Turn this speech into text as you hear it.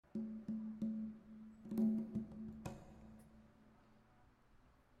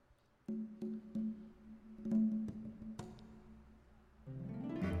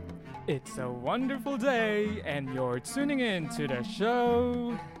It's a wonderful day, and you're tuning in to the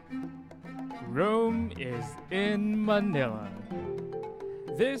show Rome is in Manila.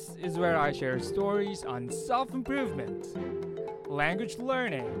 This is where I share stories on self improvement, language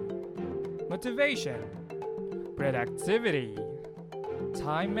learning, motivation, productivity,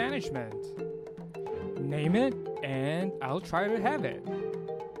 time management. Name it, and I'll try to have it.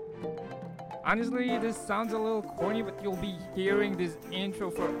 Honestly, this sounds a little corny, but you'll be hearing this intro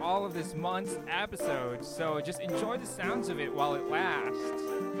for all of this month's episodes, so just enjoy the sounds of it while it lasts.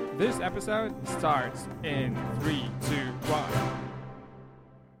 This episode starts in 3, 2, 1.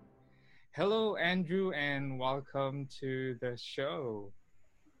 Hello, Andrew, and welcome to the show.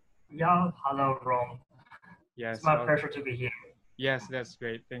 Yeah, hello, Ron. Yes, It's my pleasure to be here. yes, that's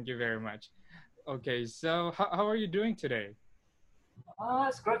great. Thank you very much. Okay, so how are you doing today?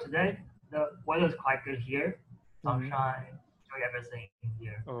 It's good today. The weather is quite good here. Mhm. Sunshine, enjoy everything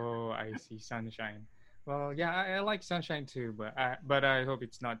here. Oh, I see, sunshine. Well, yeah, I like sunshine too, but I hope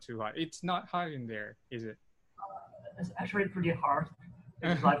it's not too hot. It's not hot in there, is it? It's actually pretty hard.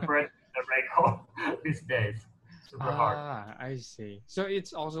 It's like breaking the record these days. Super hard. I see. So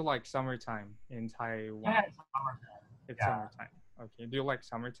it's also like summertime in Yeah, Taiwan. it's summertime. It's Yeah. summertime. Okay. Do you like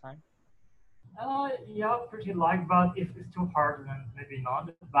summertime? Yeah, pretty like, but if it's too hard, then maybe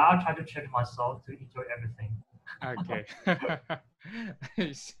not. But I'll try to check myself to enjoy everything. Okay.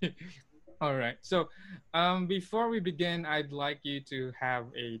 I see. All right. So, before we begin, I'd like you to have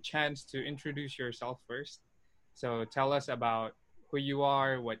a chance to introduce yourself first. So, tell us about who you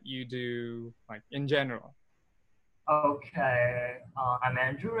are, what you do, like in general. Okay, I'm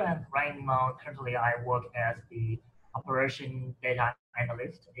Andrew, and right now, currently, I work as the operation data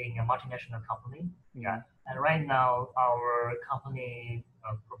analyst in a multinational company. Yeah, Mm. and right now, our company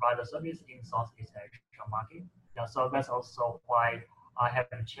provides a service in Southeast Asia market. Yeah, so that's also why I have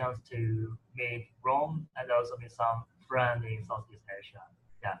a chance to meet Rome and also meet some friends in Southeast Asia.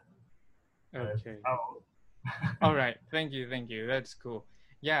 Yeah, Okay. oh, All right. Thank you. Thank you. That's cool.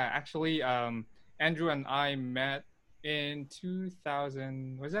 Yeah, actually, Andrew and I met in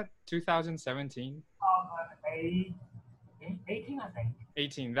 2000, was that 2017? eight, 18, I think.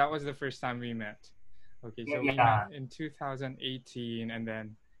 18. That was the first time we met. Okay, Yeah, so we met yeah, in 2018 and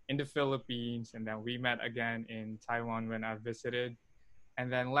then in the Philippines, and then we met again in Taiwan when I visited.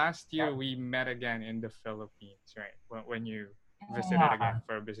 And then last yeah, year we met again in the Philippines, right? When you visited yeah, again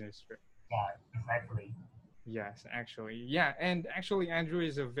for a business trip. yeah, exactly. Yes, actually. Yeah, and actually Andrew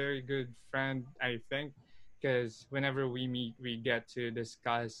is a very good friend, I think, because whenever we meet, we get to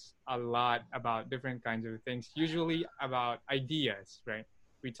discuss a lot about different kinds of things, usually about ideas, right?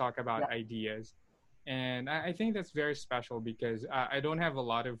 We talk Yeah. about ideas. And I think that's very special because I don't have a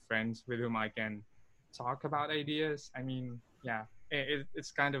lot of friends with whom I can talk about ideas. I mean, yeah,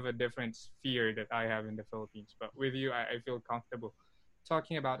 it's kind of a different sphere that I have in the Philippines. But with you, I feel comfortable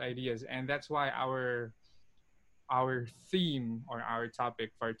talking about ideas. And that's why our theme or our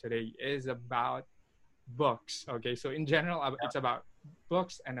topic for today is about books. Okay, so in general, it's about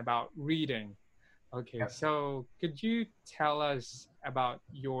books and about reading. Okay, Yep. so could you tell us about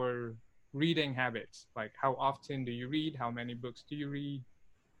your reading habits? Like, how often do you read? How many books do you read?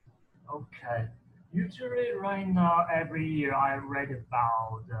 Okay. Usually, right now, every year I read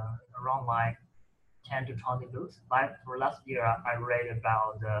about around like 10 to 20 books. Like for last year, I read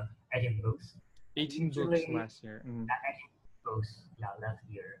about 18 books. And 18 books usually, last year. Mm. 18 books, yeah, last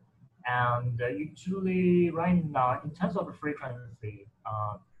year. And usually, right now, in terms of frequency,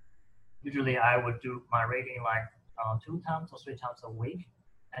 usually I would do my reading like 2 times or 3 times a week.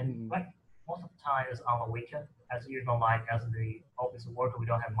 And Mm. like most of the time is on the weekend. As you know, like as the office worker, we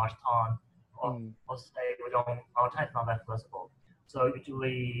don't have much time, Mm. or say we don't, our time is not that flexible. So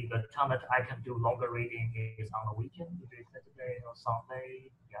usually the time that I can do longer reading is on the weekend, usually Saturday or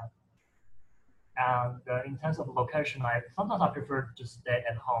Sunday. Yeah. And in terms of location, I sometimes I prefer to stay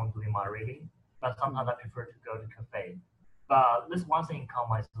at home doing my reading, but sometimes Mm. I prefer to go to cafe. But this one thing in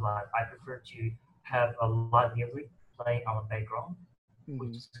common is like I prefer to have a live music playing on the background,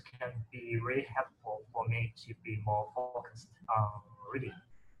 which Mm. can be really helpful for me to be more focused on reading.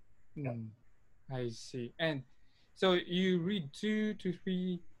 Yeah. Mm. I see. And so you read 2 to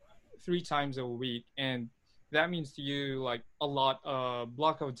 3 times a week, and that means to you like a lot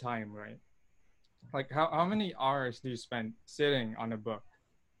block of time, right? Like how many hours do you spend sitting on a book?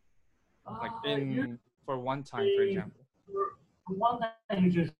 Like in for one time, for Usually, example. for one that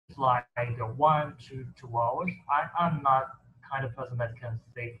usually is like 1 to 2 hours. I'm not kind of person that can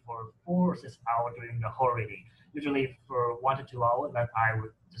stay for 4 or 6 hours during the whole reading. Usually for 1 to 2 hours, then I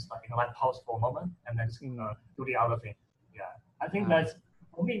would just like pause for a moment and then just Mm. do the other thing. Yeah, I think I that's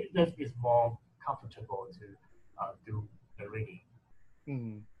for me, this is more comfortable to do the reading.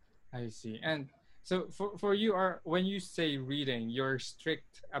 Mm, I see. And so for you, are when you say reading, you're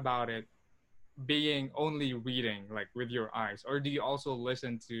strict about it being only reading, like with your eyes, or do you also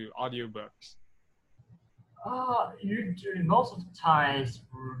listen to audiobooks? Usually, most of the times,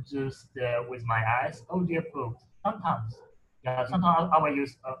 just with my eyes, audiobooks. Sometimes, yeah, sometimes I will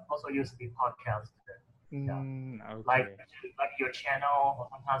use also use the podcast. Yeah, like Okay. like your channel, or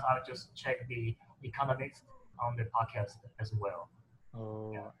sometimes I'll just check the economics on the podcast as well. Yeah.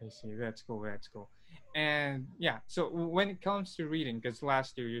 Oh, I see. That's cool. That's cool. And yeah, so when it comes to reading, because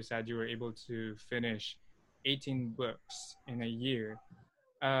last year you said you were able to finish 18 books in a year.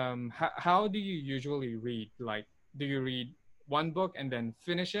 How do you usually read? Like, do you read one book and then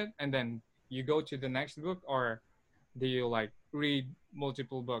finish it, and then you go to the next book, or do you like read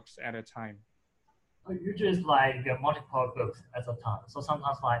multiple books at a time? You just like multiple books at a time. So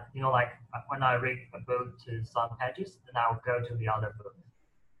sometimes, like like when I read a book to some pages, then I'll go to the other book.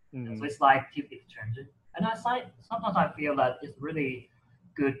 And so Mm-hmm. it's like keep it changing. And sometimes I feel that it's really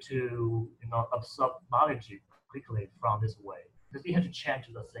good to absorb knowledge quickly from this way because you have to change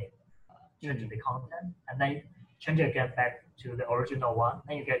the thing, change Mm-hmm. the content, and then change it again back to the original one.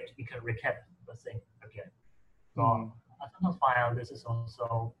 Then you can recap the thing again. So Mm-hmm. I sometimes find this is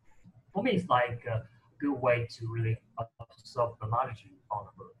also for me it's like a good way to really absorb the knowledge from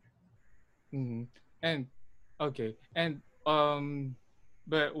the book. Mm-hmm. And okay, and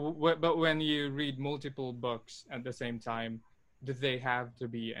but when you read multiple books at the same time, do they have to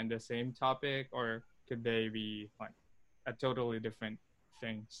be in the same topic, or could they be like a totally different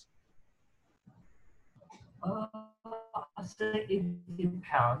things? I say it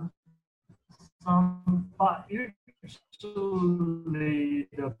depends. But usually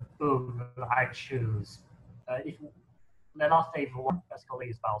the book I choose, if let us say if one basically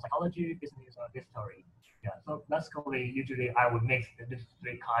is about psychology, business, or history. Yeah, so basically usually I would mix these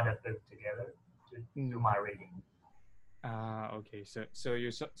three kind of books together to do Mm. my reading. Ah, okay. So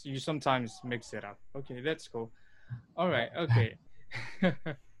you sometimes mix it up. Okay, that's cool. All right. Yeah. Okay.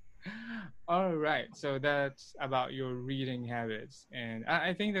 All right. So that's about your reading habits, and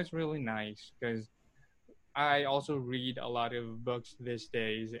I think that's really nice because I also read a lot of books these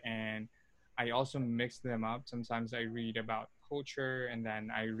days, and I also mix them up. Sometimes I read about culture, and then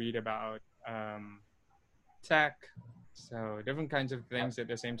I read about tech, so different kinds of things at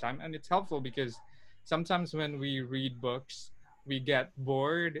the same time. And it's helpful because sometimes when we read books, we get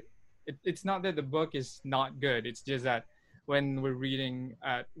bored. It's not that the book is not good, it's just that when we're reading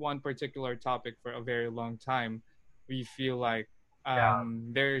at one particular topic for a very long time, we feel like Yeah.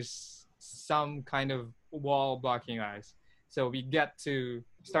 there's some kind of wall blocking us. So we get to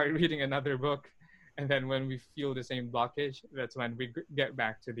start reading another book. And then when we feel the same blockage, that's when we get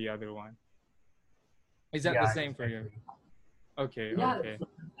back to the other one. Is that the Yeah, same for you? exactly. Okay, Yeah, okay.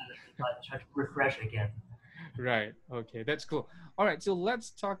 try to refresh again. Right. Okay, that's cool. All right, so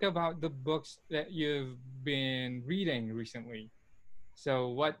let's talk about the books that you've been reading recently. So,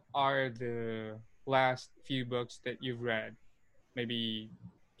 what are the last few books that you've read? Maybe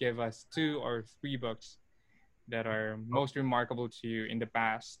give us two or three books that are most remarkable to you in the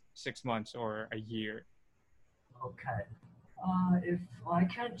past 6 months or a year. Okay. If I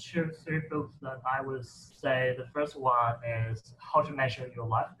can choose three books, then I would say the first one is How to Measure Your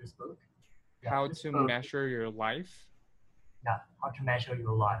Life. This book, yeah, How this to book, measure your life? yeah, How to Measure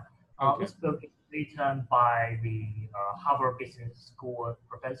Your Life. Okay. This book is written by the Harvard Business School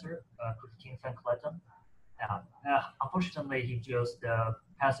professor Christine St. Clayton. Yeah, unfortunately, he just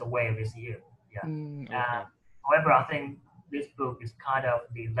passed away this year. Yeah. Okay. However, I think this book is kind of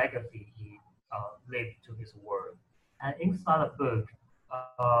the legacy he left to this world. And inside the book,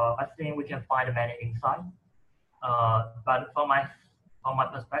 I think we can find many insights. But from my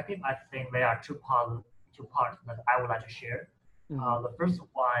perspective, I think there are two parts that I would like to share. Mm-hmm. The first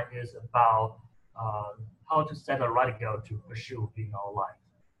one is about how to set a right goal to pursue in our life.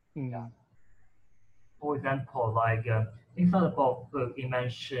 Yeah. Mm-hmm. For example, like inside the book, it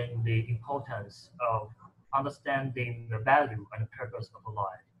mentioned the importance of understanding the value and purpose of a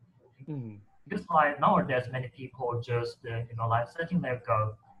life. Mm-hmm. Because like nowadays, many people just like setting their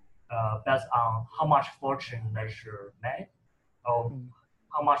goal based on how much fortune they should make or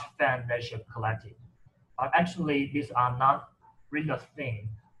how much fame they should collect. But actually, these are not really a thing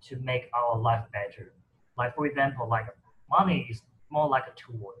to make our life better. Like for example, like money is more like a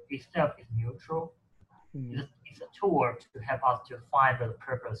tool. Itself is neutral. Mm-hmm. It's a tool to help us to find the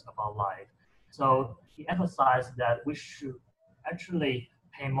purpose of our life. So he emphasized that we should actually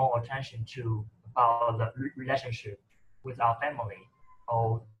pay more attention to about the relationship with our family,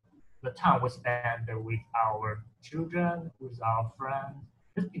 or the time we spend with our children, with our friends.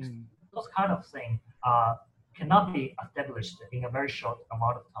 Those kind of things cannot be established in a very short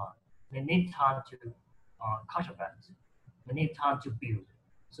amount of time. They need time to cultivate. They need time to build.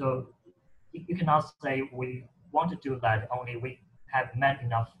 So you cannot say we want to do that only we have made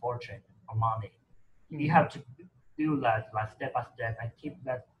enough fortune or money. You have to do that like step by step and keep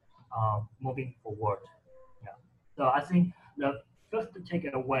that moving forward. Yeah. So I think the first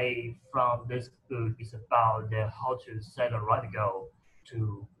takeaway from this book is about how to set a right goal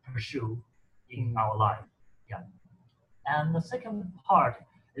to pursue in our life. Yeah. And the second part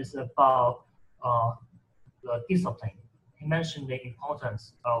is about the discipline. He mentioned the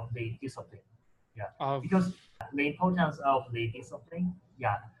importance of the discipline. Yeah. Because the importance of the discipline.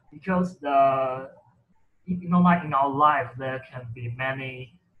 Yeah. Because like in our life, there can be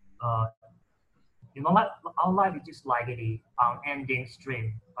many like our life is just like the unending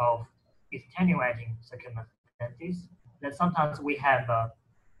stream of extenuating circumstances that sometimes we have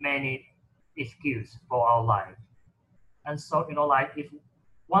many excuses for our life. And so, like if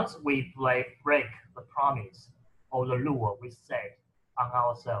once we break the promise or the lure we set on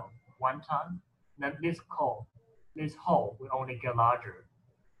ourselves one time, then this hole will only get larger.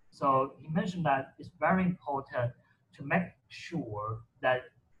 So he mentioned that it's very important to make sure that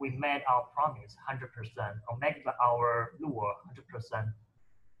we made our promise 100% or make our lure 100%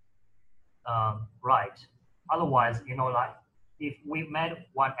 right. Otherwise, like if we made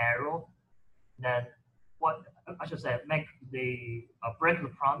one error, then what I should say, make the break the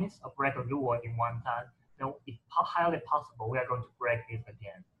promise or break a lure in one time, then it's highly possible we are going to break it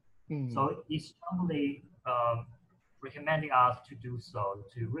again. So it's strongly recommending us to do so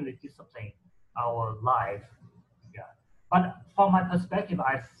to really discipline our life. Yeah. But from my perspective,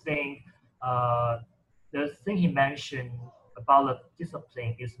 I think the thing he mentioned about the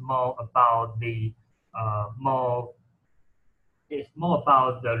discipline is more about the it's more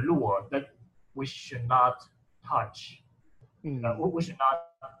about the lure that we should not touch. We should not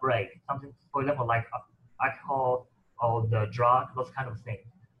break something, for example, like alcohol or the drug, those kind of things.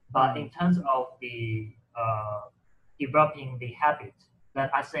 But in terms of the developing the habit, then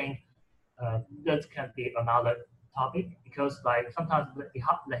I think that can be another topic because like sometimes the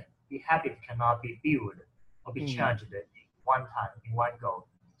habit cannot be built or be changed in one time, in one go.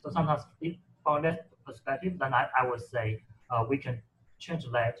 So sometimes from that perspective, then I would say we can change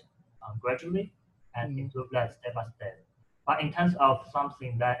that gradually and improve that step by step. But in terms of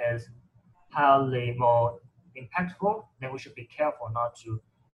something that is highly more impactful, then we should be careful not to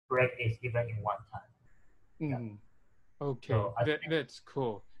break it even in one time. Yeah. Okay, so that's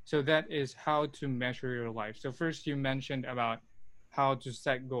cool. So that is how to measure your life. So first you mentioned about how to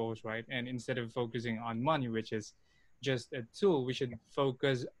set goals, right? And instead of focusing on money, which is just a tool, we should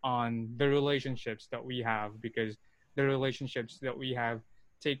focus on the relationships that we have because the relationships that we have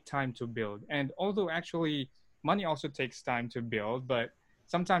take time to build. And although actually money also takes time to build, but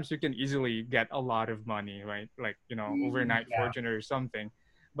sometimes you can easily get a lot of money, right? Like, overnight fortune or something.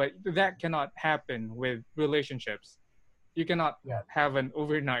 But that cannot happen with relationships. You cannot have an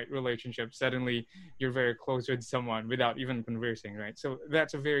overnight relationship. Suddenly you're very close with someone without even conversing, right? So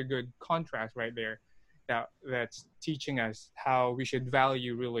that's a very good contrast right there that's teaching us how we should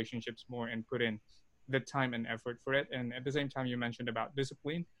value relationships more and put in the time and effort for it. And at the same time, you mentioned about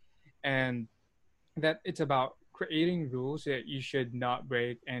discipline and that it's about creating rules that you should not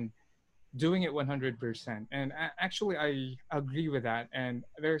break and doing it 100%. And actually, I agree with that. And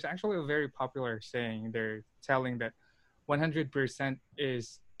there's actually a very popular saying they're telling that 100%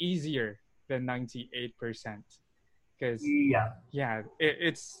 is easier than 98%. Because,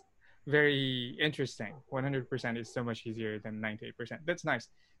 it's very interesting. 100% is so much easier than 98%. That's nice.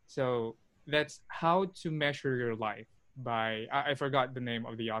 So that's how to measure your life by, I forgot the name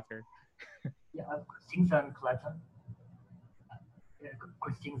of the author. Christensen Clayton.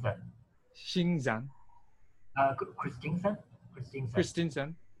 Christensen.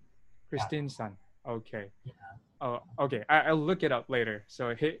 Xingzan. Christensen. Okay. Yeah. Oh, okay. I'll look it up later.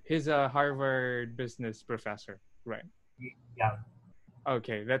 So he's a Harvard business professor, right? Yeah.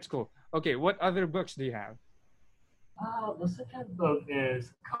 Okay, that's cool. Okay, what other books do you have? The second book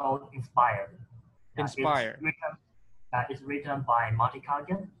is called Inspire. Inspire. It's written by Marty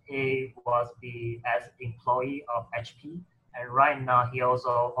Cagan. He was as employee of HP, and right now he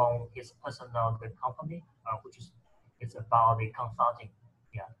also owns his personal company, which is about the consulting.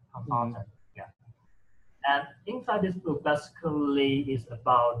 Consultant. And inside this book, basically, is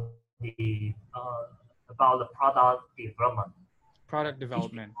about the product development. Product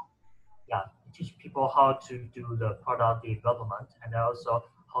development. teach people how to do the product development and also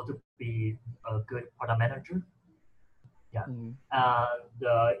how to be a good product manager. Yeah, Mm-hmm.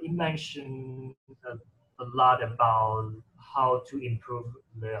 and it mentioned a lot about how to improve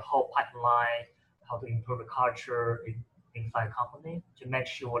the whole pipeline, how to improve the culture inside the company to make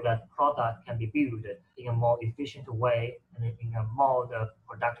sure that product can be built in a more efficient way and in a more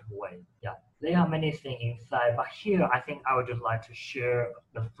productive way. Yeah, there are many things inside, but here I think I would just like to share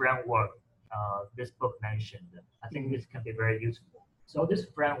the framework this book mentioned. I think Mm-hmm. this can be very useful. So this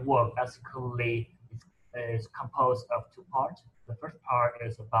framework basically is composed of two parts. The first part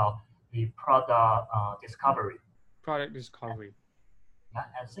is about the product discovery, Product discovery.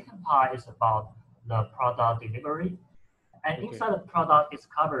 and second part is about the product delivery. And Okay. inside the product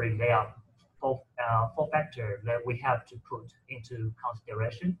discovery, there are four factors that we have to put into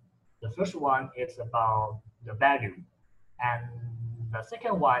consideration. The first one is about the value, and the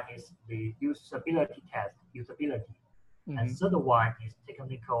second one is the usability test, usability. And Mm-hmm. third one is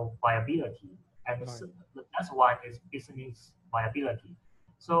technical viability, and Right. the last one is business viability.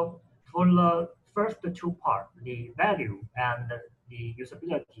 So for the first two parts, the value and the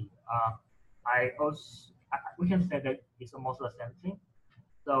usability, I also we can say that it's almost the same thing.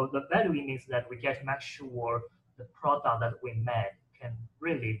 So the value means that we get to make sure the product that we made can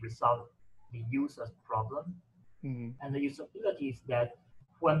really resolve the user's problem, Mm-hmm. and the usability is that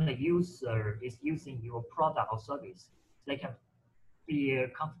when the user is using your product or service, they can feel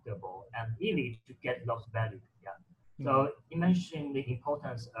comfortable and easy to get those values. Yeah. Mm-hmm. So you mentioned the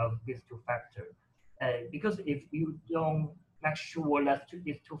importance of these two factors. Because if you don't make sure that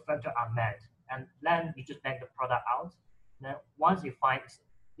these two factors are met, and then you just make the product out, then once you find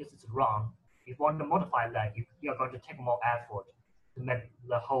this is wrong, if you want to modify that, you are going to take more effort to make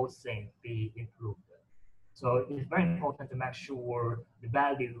the whole thing be improved. So it's very important to make sure the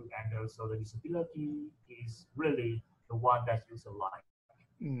value and also the usability is really the one that user like.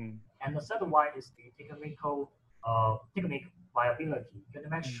 Mm-hmm. And the second one is the technical viability. You got to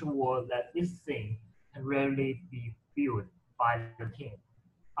make sure that this thing can really be built by the team.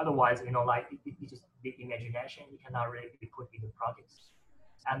 Otherwise, like it's just the imagination. You cannot really be put into practice.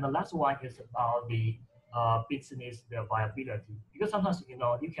 And the last one is about the business the viability. Because sometimes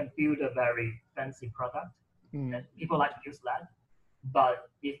you can build a very fancy product Mm-hmm. and people like to use that. But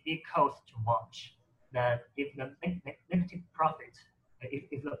if it costs too much, then if the negative profit,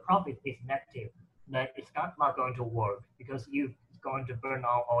 if the profit is negative, then it's not going to work because you're going to burn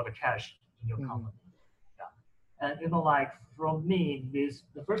out all the cash in your Mm-hmm. company. Yeah. And like from me,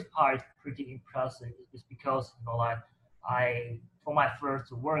 the first part is pretty impressive. Is because like I for my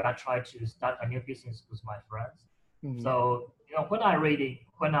first work I tried to start a new business with my friends. Mm-hmm. So when I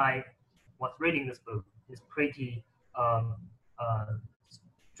was reading this book, it's pretty um, uh,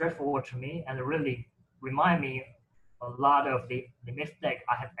 straightforward to me and really remind me a lot of the mistake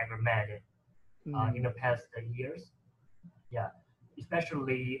I have ever made in Mm-hmm. the past years. Yeah,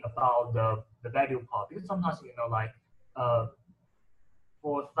 especially about the value part because sometimes like uh,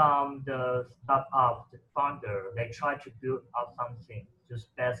 for some the startup the founder they try to build up something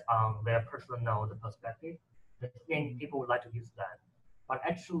just based on their personal the perspective. They think people would like to use that, but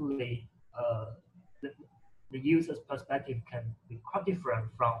actually the, the user's perspective can be quite different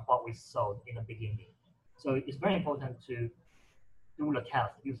from what we sold in the beginning. So it's very important to do the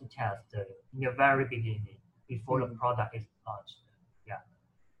test, user test in the very beginning before the Mm-hmm. product is launched. Yeah.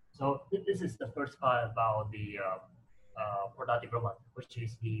 So this is the first part about the product development, which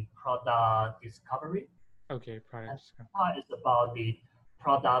is the product discovery. Okay. And Product discovery. part is about the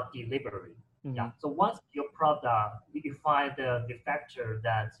product delivery. Mm-hmm. Yeah. So once your product, you find the factor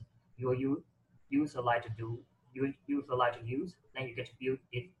that your user like to do, your user like to use, then you get to build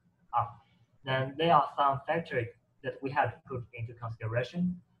it up. Then there are some factors that we have to put into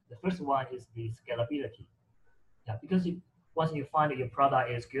consideration. The first one is the scalability. Yeah, because once you find that your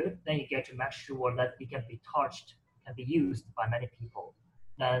product is good, then you get to make sure that it can be touched, can be used by many people.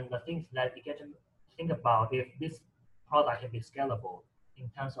 Then the things that you get to think about if this product can be scalable in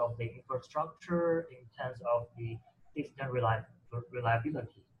terms of the infrastructure, in terms of the system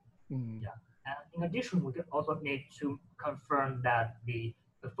reliability. Mm-hmm. Yeah. And in addition, we also need to confirm that the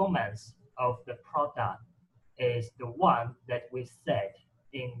performance of the product is the one that we set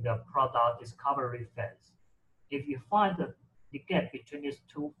in the product discovery phase. If you find that the gap between these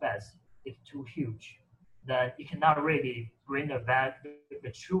two phases is too huge, then you cannot really bring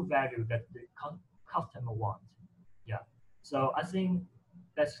the true value that the customer wants. Yeah. So I think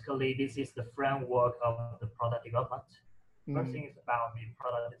basically this is the framework of the product development. First Mm-hmm. thing is about the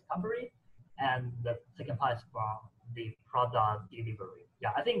product discovery, and the second part is from the product delivery.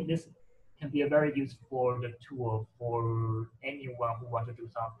 Yeah, I think this can be a very useful the tool for anyone who wants to do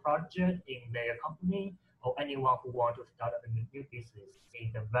some project in their company or anyone who wants to start a new business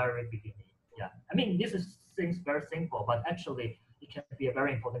in the very beginning. Yeah, I mean, seems very simple, but actually it can be a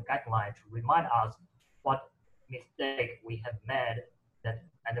very important guideline to remind us what mistake we have made that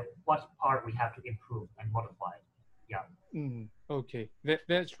and what part we have to improve and modify. Yeah. Okay,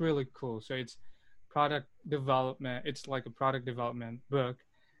 that's really cool. So it's product development. It's like a product development book,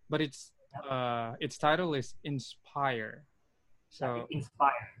 but its title is Inspire. So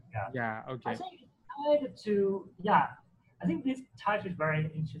Inspire. Yeah. yeah, I okay. think tied to yeah. I think this title is very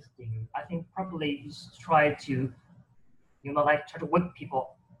interesting. I think probably just try to like try to wake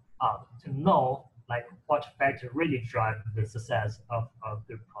people up to know like what factor really drive the success of a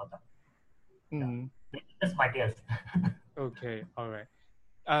good product. Yeah. Mm, That's my guess. okay, all right.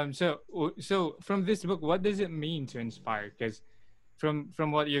 So from this book, what does it mean to inspire? Because from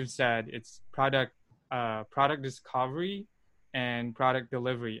what you've said, it's product discovery and product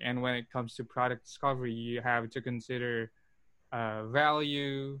delivery. And when it comes to product discovery, you have to consider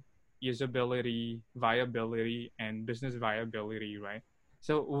value, usability, viability, and business viability, right?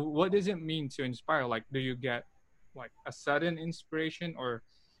 So what does it mean to inspire? Like, do you get like a sudden inspiration, or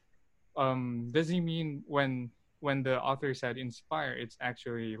does he mean when the author said inspire, it's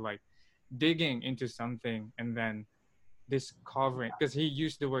actually like digging into something and then discovering, because he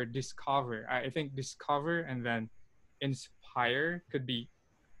used the word discover. I think discover and then inspire could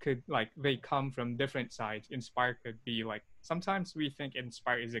like they come from different sides. Inspire could be like sometimes we think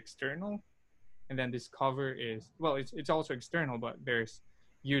inspire is external, and then discover is, well, it's also external, but there's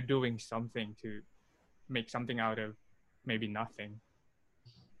you doing something to make something out of maybe nothing.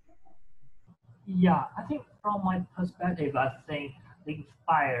 Yeah, I think from my perspective, I think the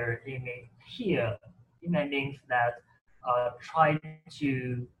inspire it may means that try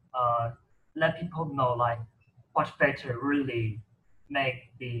to let people know like what factor really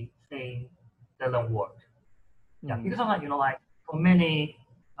make the thing doesn't work. Yeah, because sometimes like for many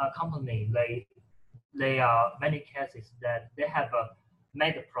companies, they are many cases that they have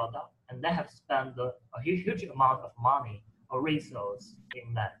made a product and they have spent a huge amount of money or resource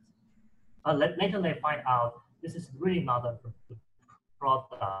in that. Later they find out this is really not the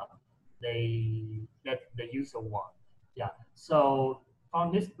product that the user want. Yeah. So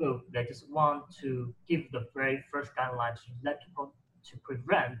from this book, they just want to give the very first guideline to let people to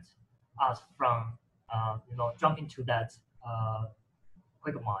prevent us from jumping to that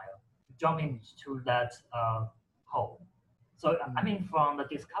quick mile, jumping to that hole. So I mean, from the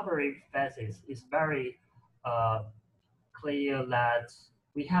discovery phases, it's very uh, clear that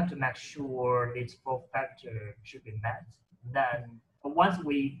we have to make sure these four factors should be met. Then once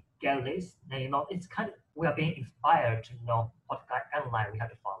we get this, then it's kind of we are being inspired to know what guideline we have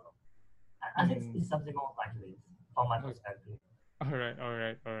to follow. I think it's something more like this from my perspective. All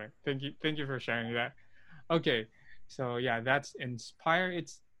right. Thank you for sharing that. Okay, so yeah, that's inspire.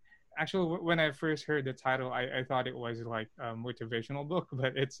 It's actually when I first heard the title, I thought it was like a motivational book,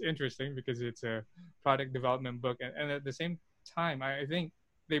 but it's interesting because it's a product development book, and at the same time, I think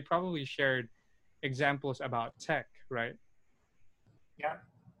they probably shared examples about tech, right? Yeah.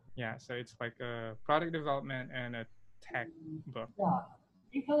 Yeah, so it's like a product development and a tech book. Yeah.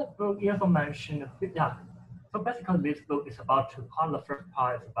 In the book, you also mentioned yeah. So basically, this book is about two parts. The first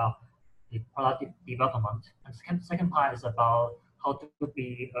part is about the product development, and second part is about how to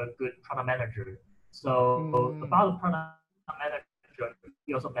be a good product manager. So about the product manager,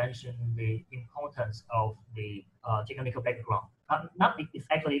 you also mentioned the importance of the technical background. Not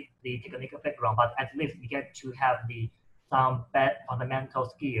exactly the technical background, but at least you get to have some fundamental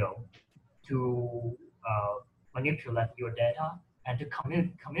skill to manipulate your data and to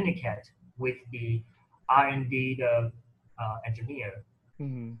communicate with the R&D engineer.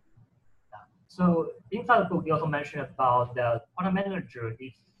 Mm-hmm. So inside the book, you also mentioned about the product manager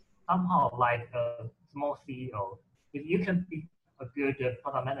is somehow like a small CEO. If you can be a good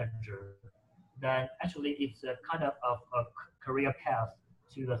product manager, then actually it's a kind of a career path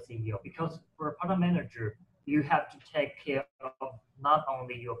to the CEO. Because for a product manager, you have to take care of not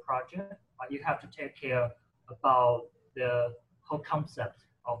only your project, but you have to take care about the whole concept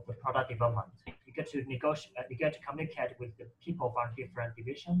of the product development. You get to negotiate, you get to communicate with the people from different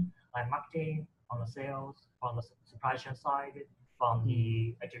divisions, like marketing, from the sales, from the supply chain side, from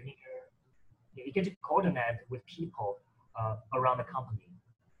the engineer. You get to coordinate with people around the company.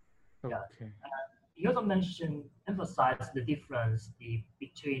 Okay. Yeah. You also emphasize the difference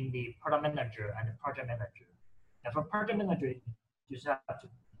between the product manager and the project manager. And for project manager, you just have to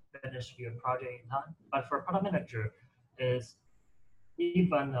finish your project in time. But for product manager, is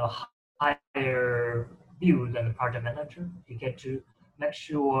even higher view than the project manager. You get to make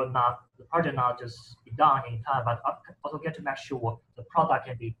sure not the project not just be done in time, but also get to make sure the product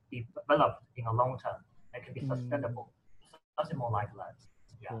can be developed in a long term and can be Mm. sustainable. Something more like that.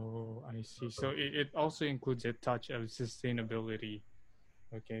 Yeah. Oh, I see. So it also includes a touch of sustainability.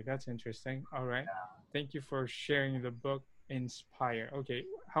 Okay, that's interesting. All right. Thank you for sharing the book Inspire. Okay,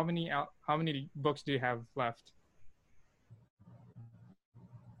 how many books do you have left?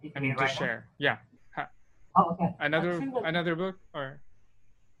 You I mean mean to right now? share. Yeah. Oh, okay. I Another think that another book or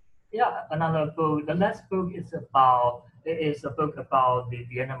yeah, another book. The last book is about it is a book about the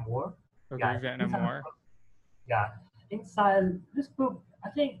Vietnam War. okay, Yeah, Vietnam inside the War. book, yeah, inside this book, I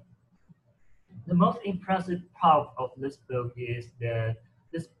think the most impressive part of this book is that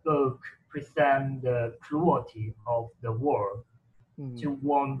this book presents the cruelty of the war Mm. to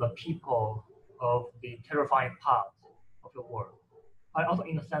warn the people of the terrifying part of the war. But also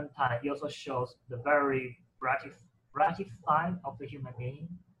in the same time, it also shows the very bright side of the human being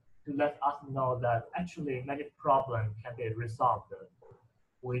to let us know that actually many problems can be resolved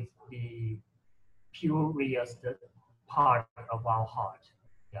with the purest part of our heart.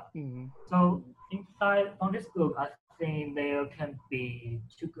 Yeah. Mm. So inside on this book, I think there can be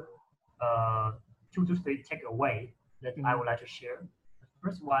uh, two to three takeaway that I Mm. would like to share. The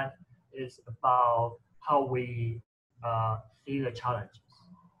first one is about how we see the challenges.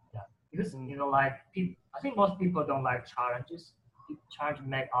 Yeah, because Mm. like I think most people don't like challenges. Challenge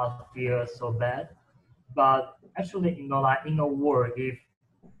make us feel so bad, but actually, like in a world, if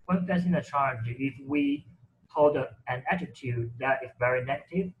when facing a challenge, if we hold an attitude that is very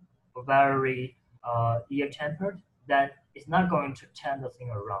negative or very ill-tempered, then it's not going to turn the thing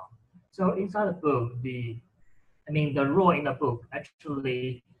around. So inside the book, the rule in the book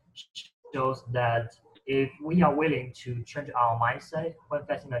actually shows that if we are willing to change our mindset when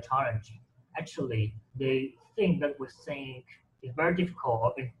facing a challenge, actually the thing that we think is very difficult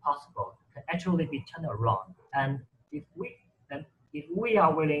or impossible can actually be turned around. And if we and if we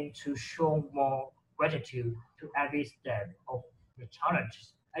are willing to show more gratitude to every step of the challenge,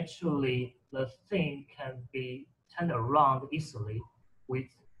 actually the thing can be turned around easily with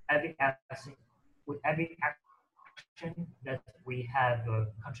every action, that we have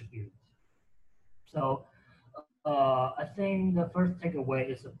contributed. So I think the first takeaway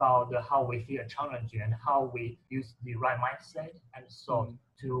is about how we see a challenge and how we use the right mindset and thought Mm.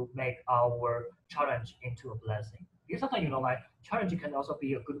 to make our challenge into a blessing. Because sometimes, like challenge can also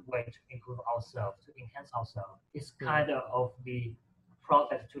be a good way to improve ourselves, to enhance ourselves. It's Yeah. kind of the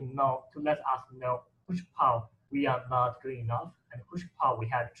process to let us know which part we are not good enough and which part we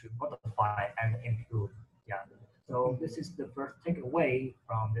have to modify and improve. Yeah. So this Mm. is the first takeaway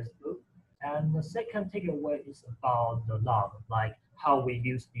from this book. And the second takeaway is about the love, like how we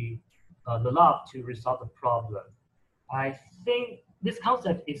use the love to resolve the problem. I think this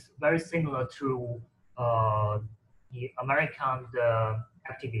concept is very similar to uh, the American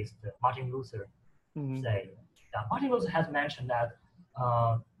activist Martin Luther Mm. say. Yeah, Martin Luther has mentioned that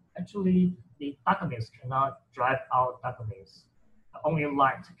uh, actually the darkness cannot drive out darkness. Only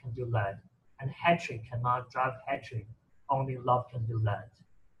light can do that, and hatred cannot drive hatred. Only love can do that.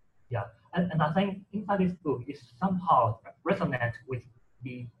 Yeah, and I think inside this book is somehow resonate with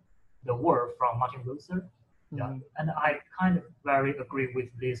the the word from Martin Luther. Yeah, Mm. and I kind of very agree with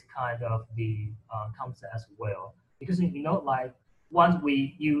this kind of the concept as well because like once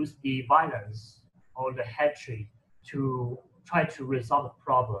we use the violence or the hatred to try to resolve the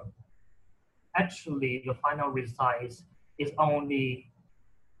problem, actually the final result is only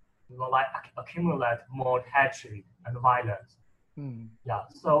like accumulate more hatred and violence. Mm. Yeah,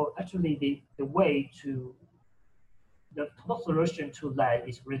 so actually the way to the total solution to that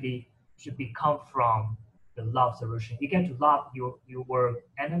is really should be come from the love solution. You get to love your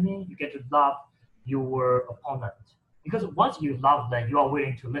enemy, you get to love your opponent. Because once you love them, you are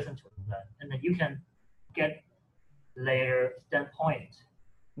willing to listen to them, and then you can get their standpoint.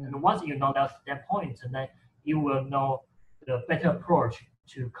 And Mm. once you know that standpoint, and then you will know the better approach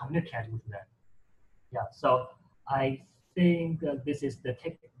to communicate with them. Yeah, so I think this is the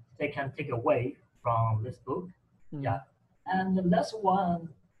take they can take away from this book. Yeah, Mm. and the last one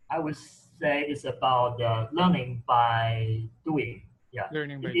I would say is about learning by doing. Yeah,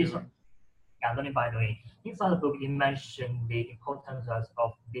 Learning it by is doing. learning by doing. Inside the book, it mentioned the importance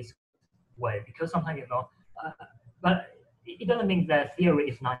of this way because sometimes but it doesn't mean that theory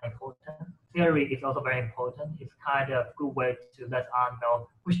is not important. Theory is also very important. It's kind of a good way to let us know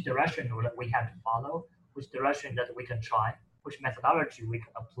which direction that we have to follow, which direction that we can try, which methodology we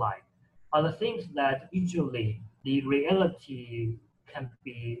can apply. Are the things that usually the reality can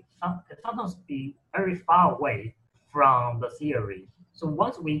sometimes be very far away from the theory. So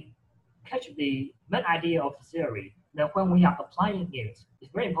once we catch the main idea of the theory, then when we are applying it,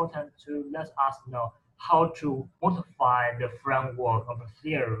 it's very important to let us know how to modify the framework of the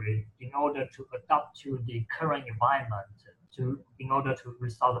theory in order to adapt to the current environment in order to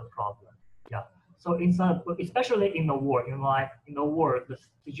resolve the problem. Yeah. So especially in the world, in the world, the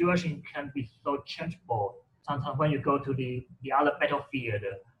situation can be so changeable. Sometimes when you go to the other battlefield,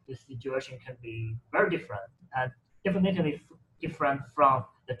 the situation can be very different and definitely different from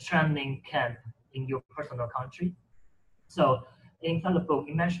the training camp in your personal country. So inside the book,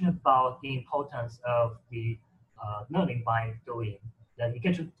 you mentioned about the importance of the learning by doing. That you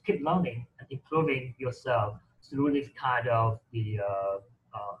get to keep learning and improving yourself through this kind of the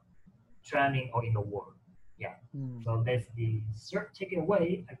training or in the world. Yeah. So that's the third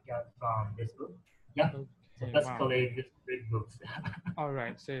takeaway I got from this book. Yeah. Okay, So wow. basically, these three books. All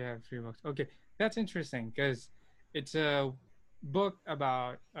right, so you have 3 books. Okay, that's interesting because it's a book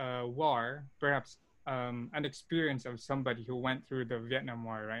about war, perhaps an experience of somebody who went through the Vietnam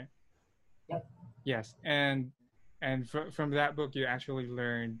War, right? Yep. Yes, and from that book you actually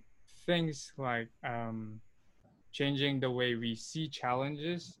learn things like changing the way we see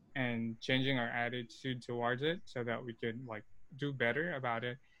challenges and changing our attitude towards it so that we could like do better about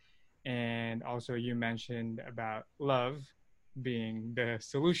it. And also you mentioned about love being the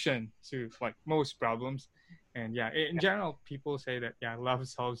solution to like most problems. And yeah, in general people say that yeah, love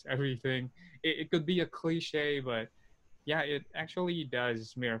solves everything. It could be a cliche, but yeah, it actually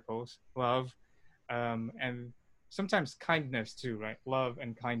does miracles. Love, and sometimes kindness too, right? Love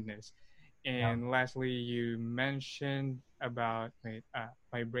and kindness. Yeah. And lastly, you mentioned about wait,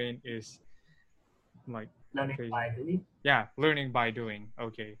 my brain is like Learning crazy. by doing. Yeah, learning by doing.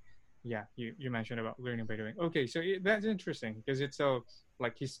 Okay, yeah, you mentioned about learning by doing. Okay, so that's interesting because it's a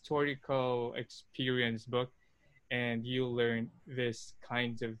like historical experience book, and you learn this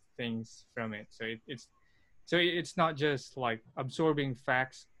kinds of things from it. So it's not just like absorbing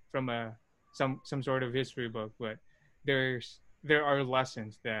facts from a some sort of history book, but there are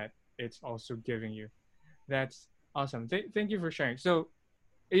lessons that it's also giving you. That's awesome. Thank you for sharing. So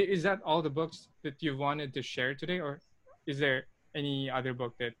is that all the books that you wanted to share today, or is there any other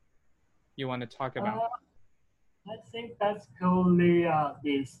book that you want to talk about? I think that's only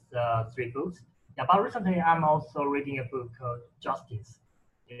these three books. Yeah, but recently I'm also reading a book called Justice.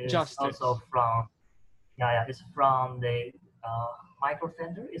 It's Justice. also from it's from the Michael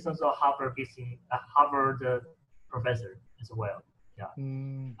Center. It's also a Harvard professor as well. Yeah,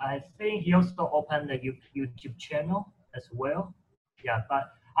 Mm, I think he also opened a YouTube channel as well. Yeah,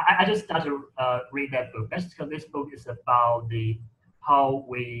 but I just started to read that book. Basically, this book is about the how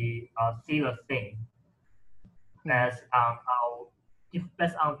we see a thing based on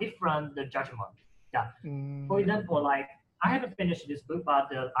based on different judgment. Yeah. For mm, example, like I haven't finished this book, but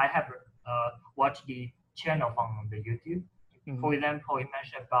I have watched the channel from the YouTube. For mm, example, you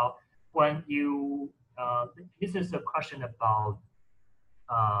mentioned about when you this is a question about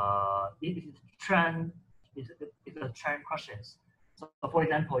it is trend it's a trend questions. So for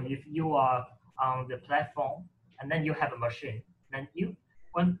example, if you are on the platform and then you have a machine, then you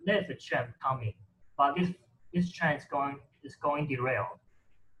when there's a trend coming, but this trend is going derail.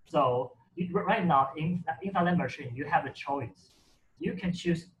 So right now inside that machine, you have a choice. You can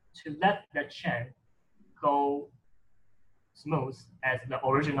choose to let the chain go smooth as the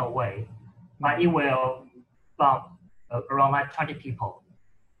original way, but it will bump around like 20 people.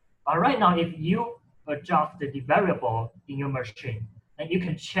 But right now, if you adjust the variable in your machine, then you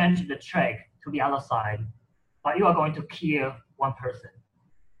can change the track to the other side, but you are going to kill one person.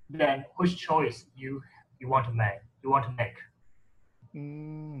 Then which choice you want to make? You want to make?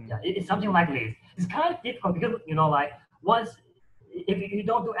 mm. Yeah, it's something like this. It's kind of difficult because like once if you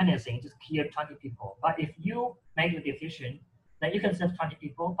don't do anything, just kill 20 people. But if you make the decision, then you can save 20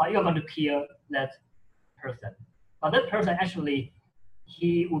 people, but you're going to kill that person. But that person actually,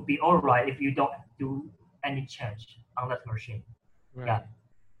 he would be all right if you don't do any change on that machine. Right. Yeah,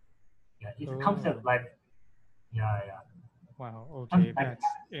 yeah. It's a concept Oh, like yeah. wow. Okay, Something like that's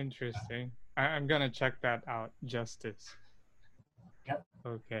interesting. I'm gonna check that out. Justice. that.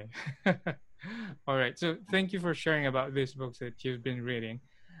 Okay. All right. So thank you for sharing about these books that you've been reading.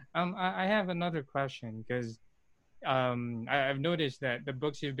 I have another question because I've noticed that the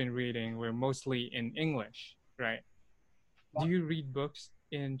books you've been reading were mostly in English, right? Do Yeah. you read books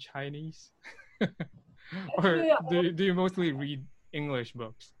in Chinese? Or Actually, do you mostly read English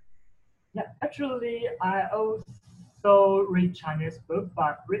books? actually, I also read Chinese book,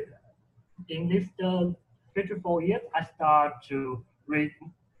 but in this 3 to 4 years, I start to read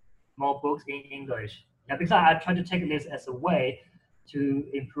more books in English. Yeah, because I try to take this as a way to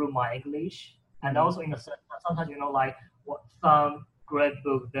improve my English, and Mm-hmm. also in a sense, sometimes like what some great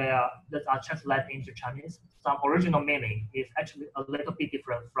book that are translated into Chinese, some original meaning is actually a little bit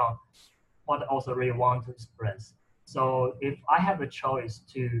different from what the author really want to express. So if I have a choice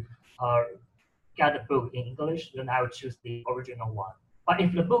to uh, get a book in English, then I would choose the original one. But if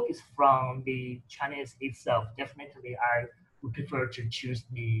the book is from the Chinese itself, definitely I would prefer to choose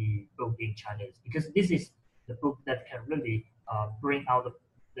the book in Chinese because this is the book that can really bring out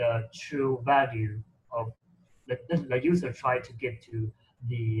the true value of the user try to get to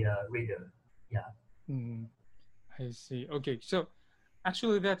the reader. Yeah. Mm-hmm. I see. Okay, so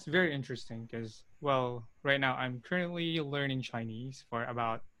actually that's very interesting because, well, right now I'm currently learning Chinese for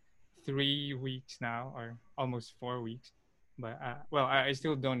about 3 weeks now, or almost 4 weeks. But well, I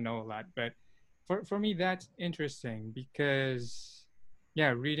still don't know a lot. But for me, that's interesting because,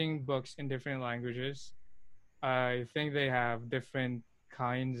 yeah, reading books in different languages, I think they have different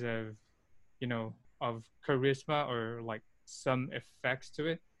kinds of, of charisma or like some effects to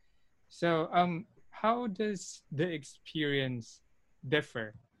it. So, how does the experience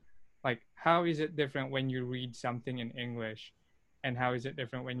differ? Like, how is it different when you read something in English, and how is it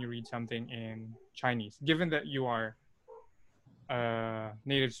different when you read something in Chinese? Given that you are a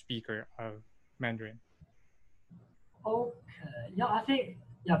native speaker of Mandarin. Okay. Yeah, I think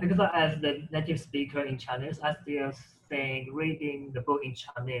because as the native speaker in Chinese, I still think reading the book in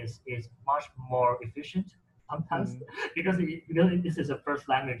Chinese is much more efficient sometimes Mm-hmm. because this is a first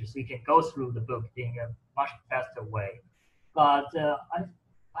language, so you can go through the book in a much faster way. But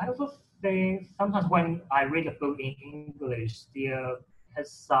I also think sometimes when I read a book in English, still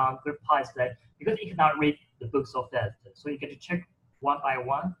has some good parts that because you cannot read the book so fast, so you get to check one by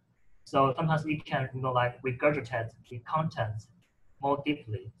one. So sometimes you can like regurgitate the content more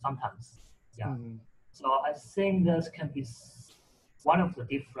deeply. Sometimes, yeah. Mm-hmm. So I think this can be one of the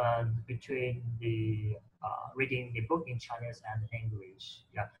difference between the reading the book in Chinese and English.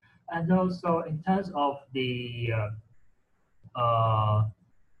 Yeah, and also in terms uh,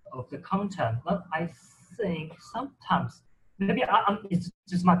 of the content, but I think sometimes maybe it's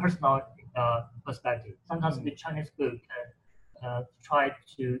just my personal perspective. Sometimes Mm-hmm. the Chinese book can try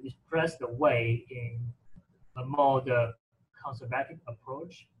to express the way in a more the conservative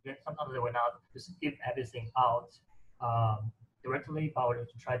approach. Then sometimes they will not just give everything out um, directly, but will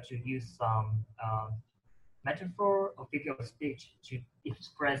try to use some metaphor or figure of speech to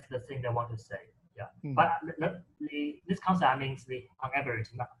express the thing they want to say. Yeah, Mm-hmm. but this concept means on average,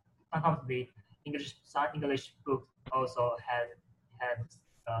 sometimes the some English books also had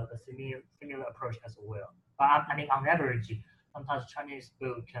the similar approach as well. But I mean, on average, sometimes Chinese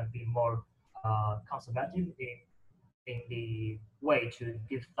book can be more conservative in the way to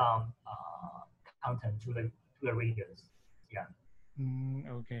give some content to the readers. Yeah.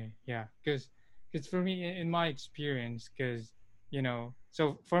 Okay, yeah, because for me, in my experience, because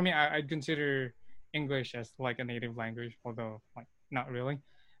so for me, I'd consider English as like a native language, although like not really,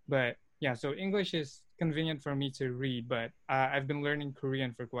 but yeah, so English is convenient for me to read, but I've been learning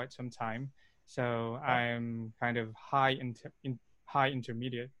Korean for quite some time, so I'm kind of high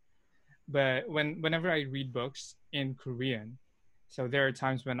intermediate. But whenever I read books in Korean, so there are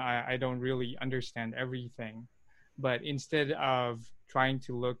times when I don't really understand everything, but instead of trying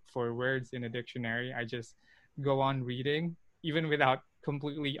to look for words in a dictionary, I just go on reading even without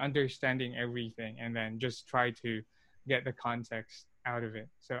completely understanding everything, and then just try to get the context out of it.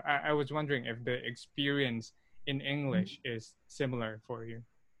 So I was wondering if the experience in English is similar for you.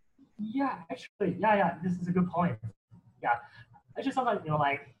 Yeah, actually, yeah. This is a good point. Yeah, actually, sometimes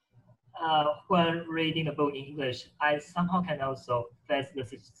like when reading a book in English, I somehow can also face the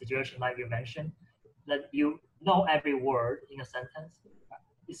situation like you mentioned, that you know every word in a sentence.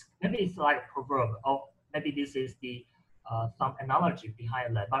 Maybe it's like a proverb, or maybe this is the some analogy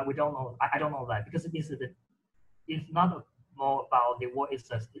behind that, but we don't know. I don't know that because it's not more about the word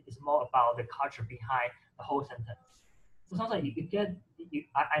itself. It's more about the culture behind the whole sentence. So sometimes you get,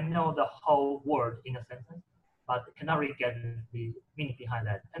 I know the whole word in a sentence, but cannot really get the meaning behind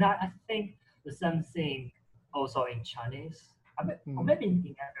that. And I think the same thing also in Chinese, or Mm-hmm. maybe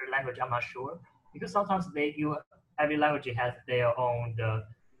in other language, I'm not sure, because sometimes every language has their own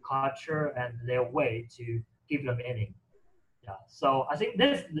culture and their way to give the meaning. Yeah. So I think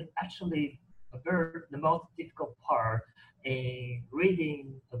this is actually the most difficult part in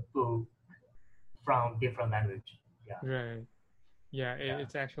reading a book from different language. Yeah. Right. Yeah, Yeah.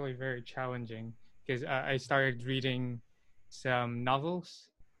 it's actually very challenging because I started reading some novels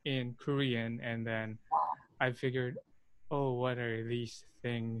in Korean, and then I figured, oh, what are these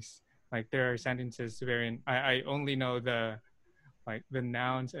things? Like there are sentences wherein I only know the like the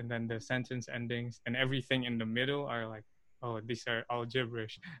nouns and then the sentence endings, and everything in the middle are like, oh, these are all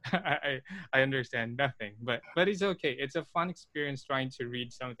gibberish. I understand nothing, but it's okay. It's a fun experience trying to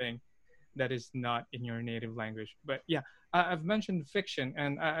read something that is not in your native language. But yeah, I've mentioned fiction,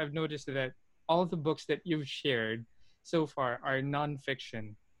 and I've noticed that all the books that you've shared so far are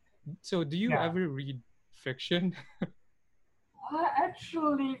non-fiction. So do you Yeah. ever read fiction?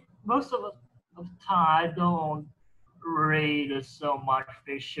 Actually, most of the time I don't read so much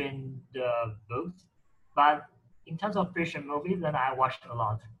fiction books, but in terms of fiction movies, then I watched a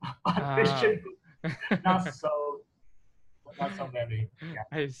lot. But Ah. fiction books, not so not so many. Yeah,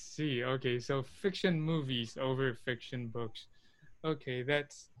 I see. Okay, so fiction movies over fiction books. Okay,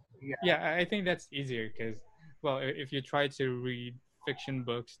 that's yeah, yeah. I think that's easier because, well, if you try to read fiction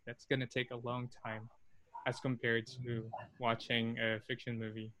books, that's gonna take a long time as compared to watching a fiction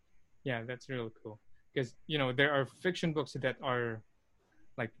movie. Yeah, that's really cool because there are fiction books that are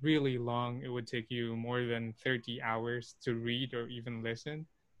like really long. It would take you more than 30 hours to read or even listen.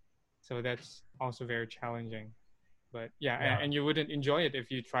 So that's also very challenging. But yeah, yeah, and you wouldn't enjoy it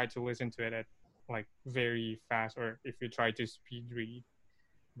if you try to listen to it at like very fast or if you try to speed read.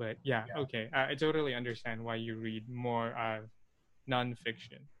 But yeah, yeah, okay, I totally understand why you read more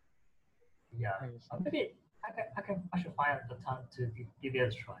nonfiction. yeah. I see. Maybe I should find the time to give it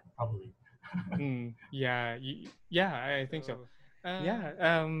a try. Probably. Yeah, yeah, I think so. Yeah,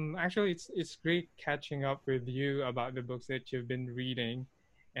 actually, it's great catching up with you about the books that you've been reading,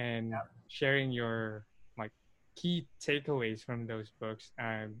 and Yeah. sharing your like key takeaways from those books.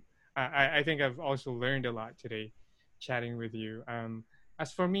 I think I've also learned a lot today, chatting with you.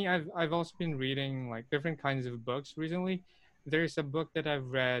 As for me, I've also been reading like different kinds of books recently. There's a book that I've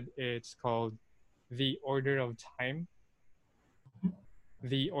read. It's called The Order of Time.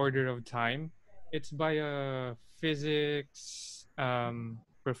 The Order of Time. It's by a physics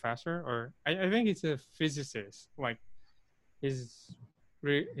professor, or I think it's a physicist. Like he's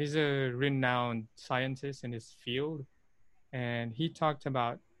he's a renowned scientist in his field, and he talked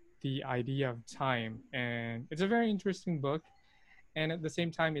about the idea of time, and it's a very interesting book. And at the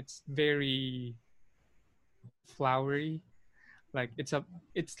same time, it's very flowery. Like it's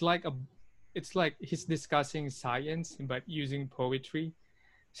like he's discussing science but using poetry.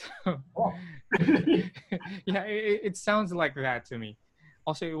 So Oh. yeah, it sounds like that to me.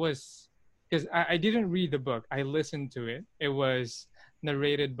 Also, it was because I didn't read the book. I listened to it. It was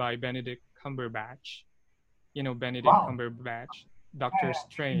narrated by Benedict Cumberbatch. You know Benedict Wow. Cumberbatch, Doctor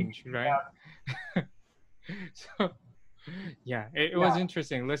Strange, right? Yeah, So yeah, it was yeah,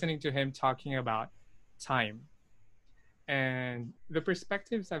 interesting listening to him talking about time, and the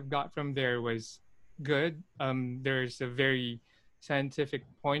perspectives I've got from there was good. There's a very scientific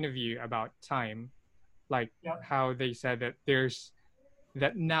point of view about time, like yeah, how they said that there's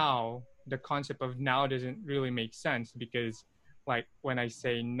that now the concept of now doesn't really make sense because like when I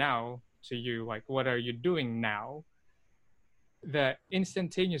say now to you, like what are you doing now, the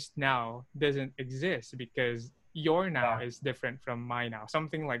instantaneous now doesn't exist because your now yeah, is different from my now,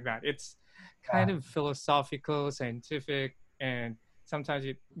 something like that. It's kind yeah. of philosophical, scientific, and sometimes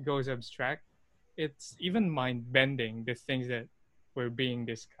it goes abstract. It's even mind bending, the things that were being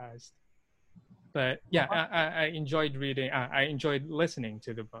discussed. But yeah, I enjoyed reading. I enjoyed listening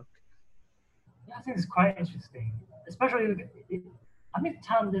to the book. Yeah, I think it's quite interesting, especially. I mean,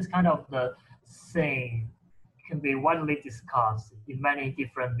 time this kind of the thing can be widely discussed in many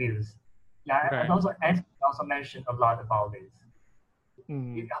different views. Yeah, and Right. also Anthony also mentioned a lot about this,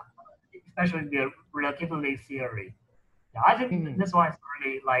 Mm, especially the relativity theory. Yeah, I think mm, this one is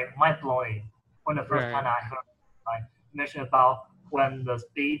really like mind blowing. When the first time right. I heard like mention about when the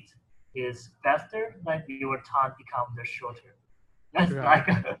speed is faster, then your time becomes shorter. That's Right. like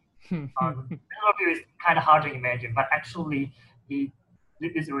it's kind of hard to imagine, but actually it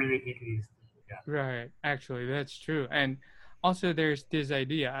is really exists. Yeah, Right. Actually, that's true. And also, there's this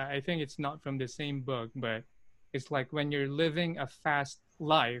idea. I think it's not from the same book, but it's like when you're living a fast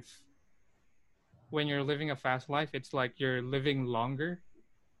life, when you're living a fast life, it's like you're living longer.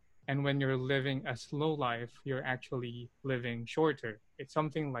 And when you're living a slow life, you're actually living shorter. It's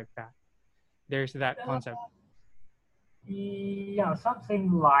something like that. There's that concept. yeah,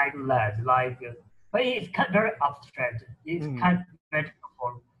 something like that. But it's kind of very abstract. It's Mm, kind of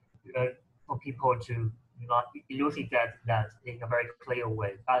difficult for people to not elucidate that in a very clear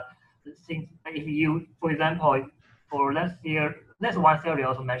way. But since if you, for example, for let's one theory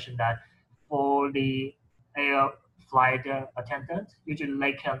also mentioned that for the air flight attendant, usually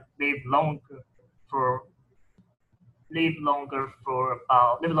they can live longer for live longer for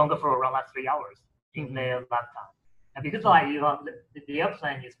around like 3 hours in their lifetime. And because the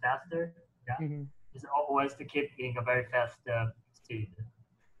airplane is faster, it's always to keep in a very fast speed.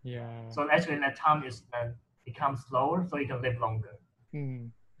 Yeah. So actually, the time is becomes slower, so you can live longer.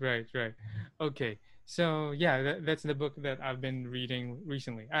 Right. Okay. So yeah, that's the book that I've been reading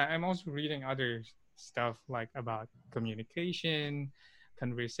recently. I'm also reading other stuff like about communication,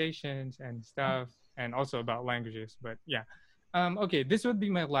 conversations, and stuff, and also about languages. But yeah, okay. This would be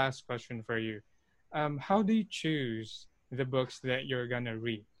my last question for you. How do you choose the books that you're gonna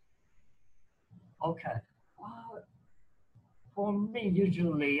read? Okay. For me,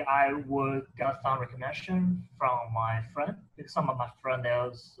 usually I would get some recommendation from my friend because some of my friends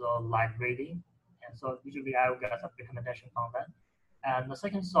also like reading, and so usually I will get some recommendation from them. And the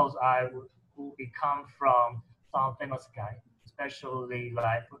second source would come from some famous guy, especially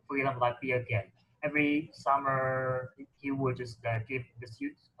like for example like Bill Gates. Every summer he would just give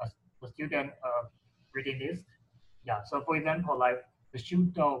the student a reading list. Yeah. So for example, like the Shoe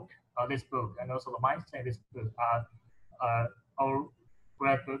Dog, this book, and also the Mindset, this book are uh, all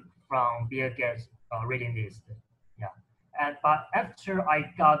read book from Bill Gates reading list. Yeah. But after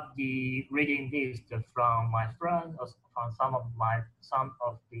I got the reading list from my friend or from some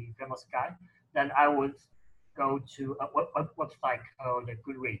of the famous guy, then I would go to a website called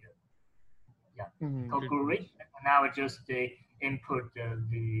Goodreads. Yeah, called Goodreads, and I would just input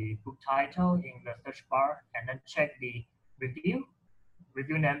the book title in the search bar and then check the review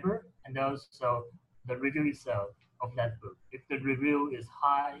number, and also the review itself of that book. If the review is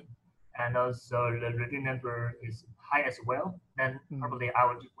high and also the review number is high as well, then probably I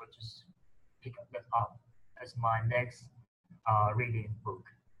would just pick that up as my next reading book.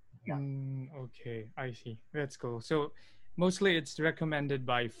 Yeah. Okay, I see. That's cool. So mostly it's recommended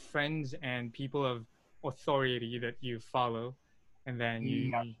by friends and people of authority that you follow, and then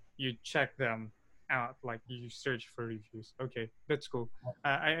you check them out, like you search for reviews. Okay, that's cool.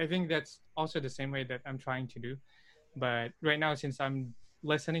 I think that's also the same way that I'm trying to do. But right now, since I'm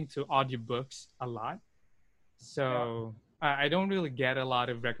listening to audiobooks a lot, so I don't really get a lot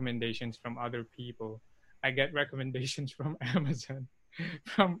of recommendations from other people. I get recommendations from Amazon,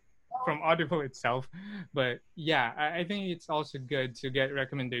 from Audible itself. But yeah, I think it's also good to get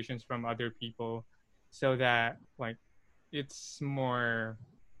recommendations from other people, so that like it's more.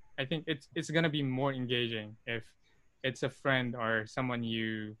 I think it's gonna be more engaging if it's a friend or someone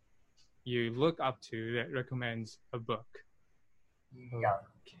you look up to that recommends a book. Yeah.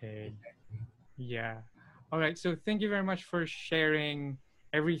 Okay. Yeah. All right. So thank you very much for sharing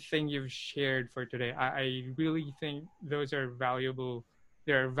everything you've shared for today. I really think those are valuable.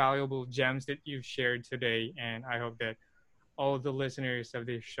 There are valuable gems that you've shared today, and I hope that all the listeners of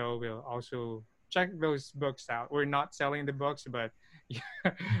this show will also check those books out. We're not selling the books, but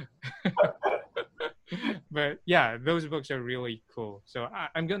but yeah, those books are really cool. So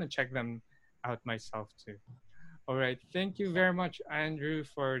I'm gonna check them out myself too. All right. Thank you very much, Andrew,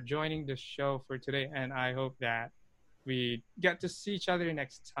 for joining the show for today. And I hope that we get to see each other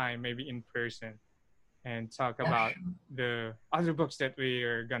next time, maybe in person, and talk about the other books that we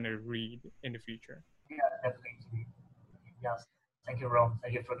are going to read in the future. Yeah, definitely. Yes. Thank you, Ron.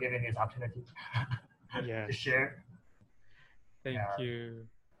 Thank you for giving me this opportunity to share. Thank you.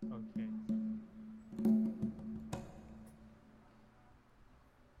 Okay.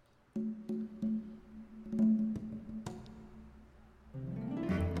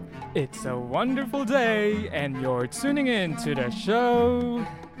 It's a wonderful day, and you're tuning in to the show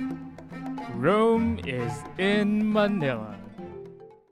Rome is in Manila.